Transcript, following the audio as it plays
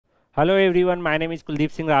Hello everyone, my name is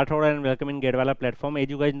Kuldeep Singh Rathod and welcome in 𝐂𝐸𝐬𝐞 platform. As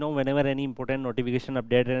you guys know, whenever any important notification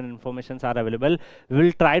update and informations are available, we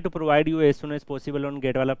will try to provide you as soon as possible on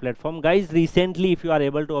𝐂𝐸𝐬𝐞 platform. Guys, recently if you are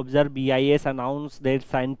able to observe, BIS announced their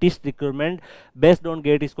scientist recruitment based on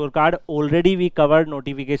GATE scorecard. Already we covered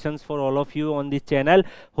notifications for all of you on this channel.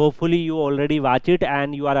 Hopefully you already watch it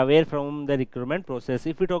and you are aware from the recruitment process.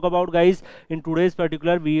 If we talk about, guys, in today's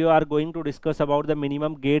particular, we are going to discuss about the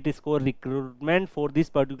minimum GATE score recruitment for this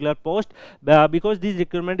particular post, because this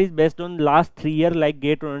recruitment is based on last 3 years, like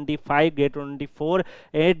GATE 25, GATE 24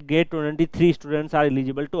 and GATE 23 students are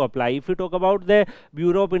eligible to apply. If you talk about the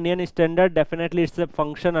Bureau of Indian Standard, definitely it's a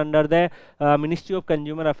function under the Ministry of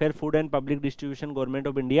Consumer Affairs, Food and Public Distribution, Government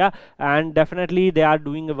of India, and definitely they are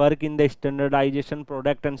doing work in the standardization,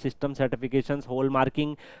 product and system certifications,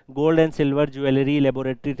 hallmarking, gold and silver jewelry,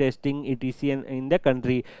 laboratory testing, etc. in the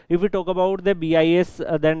country. If we talk about the BIS,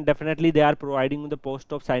 then definitely they are providing the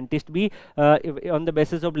post of scientist B on the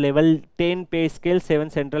basis of level 10 pay scale, 7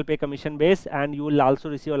 central pay commission base, and you will also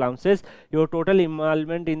receive allowances. Your total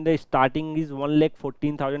enrollment in the starting is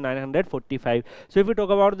 1,14,945. So if we talk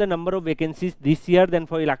about the number of vacancies this year, then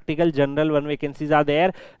for electrical general 1 vacancies are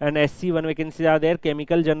there, and SC 1 vacancies are there,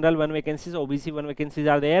 chemical general 1 vacancies, OBC 1 vacancies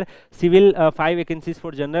are there, civil 5 vacancies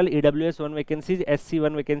for general, EWS 1 vacancies, SC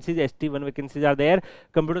 1 vacancies, ST 1 vacancies are there,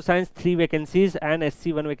 computer science 3 vacancies and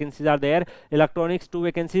SC 1 vacancies are there, electronics 2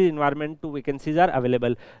 vacancies, environment 2 vacancies are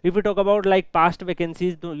available. If we talk about like past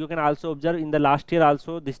vacancies, you can also observe in the last year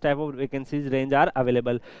also this type of vacancies range are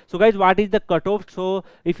available. So guys, what is the cutoff? So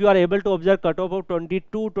if you are able to observe cutoff of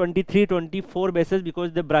 22, 23, 24 basis,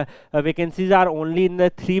 because the vacancies are only in the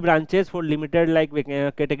 3 branches for limited like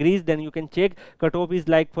categories, then you can check cutoff is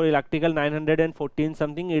like for electrical 914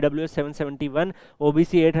 something, EWS 771,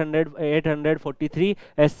 OBC 843,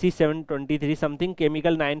 SC 723 something,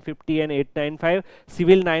 chemical 950 and 895,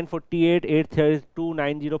 civil 948, 832,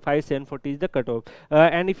 905, 740 is the cutoff.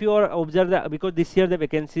 And if you are observe the, because this year the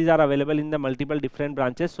vacancies are available in the multiple different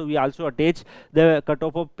branches, so we also attach the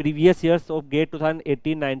cutoff of previous years of GATE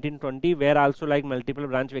 2018, 19, 20, where also like multiple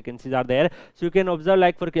branch vacancies are there. So you can observe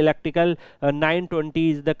like for electrical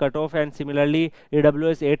 920 is the cutoff, and similarly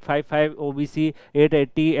AWS 855, OBC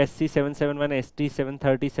 880, SC 771, ST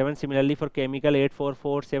 737. Similarly for chemical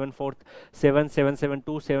 844, 747,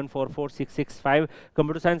 772, 744, 665.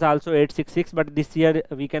 Computer science also 866, but this year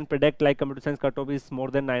we can predict like computer science cutoff is more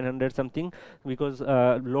than 900 something, because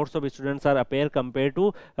lots of students are appear compared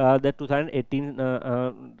to the 2018.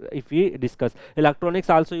 If we discuss electronics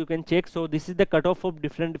also, you can check. So this is the cutoff of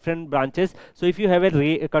different branches. So if you have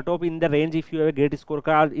a cutoff in the range, if you have a GATE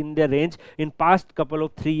scorecard in the range in past couple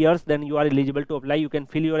of 3 years, then you are eligible to apply. You can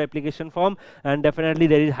fill your application form, and definitely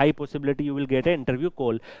there is high possibility you will get an interview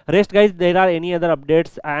call. Rest guys, there are any other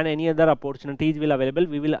updates and any other opportunities will available,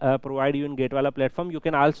 we will provide you in 𝐂𝐸𝐬𝐞 platform. You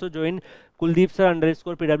can also join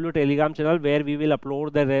𝐾uldip_sir_PW telegram channel, where we will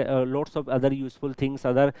upload the lots of other useful things,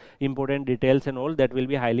 other important details and all that will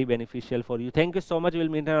be highly beneficial for you. Thank you so much. We'll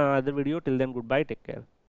meet in another video. Till then, goodbye, take care.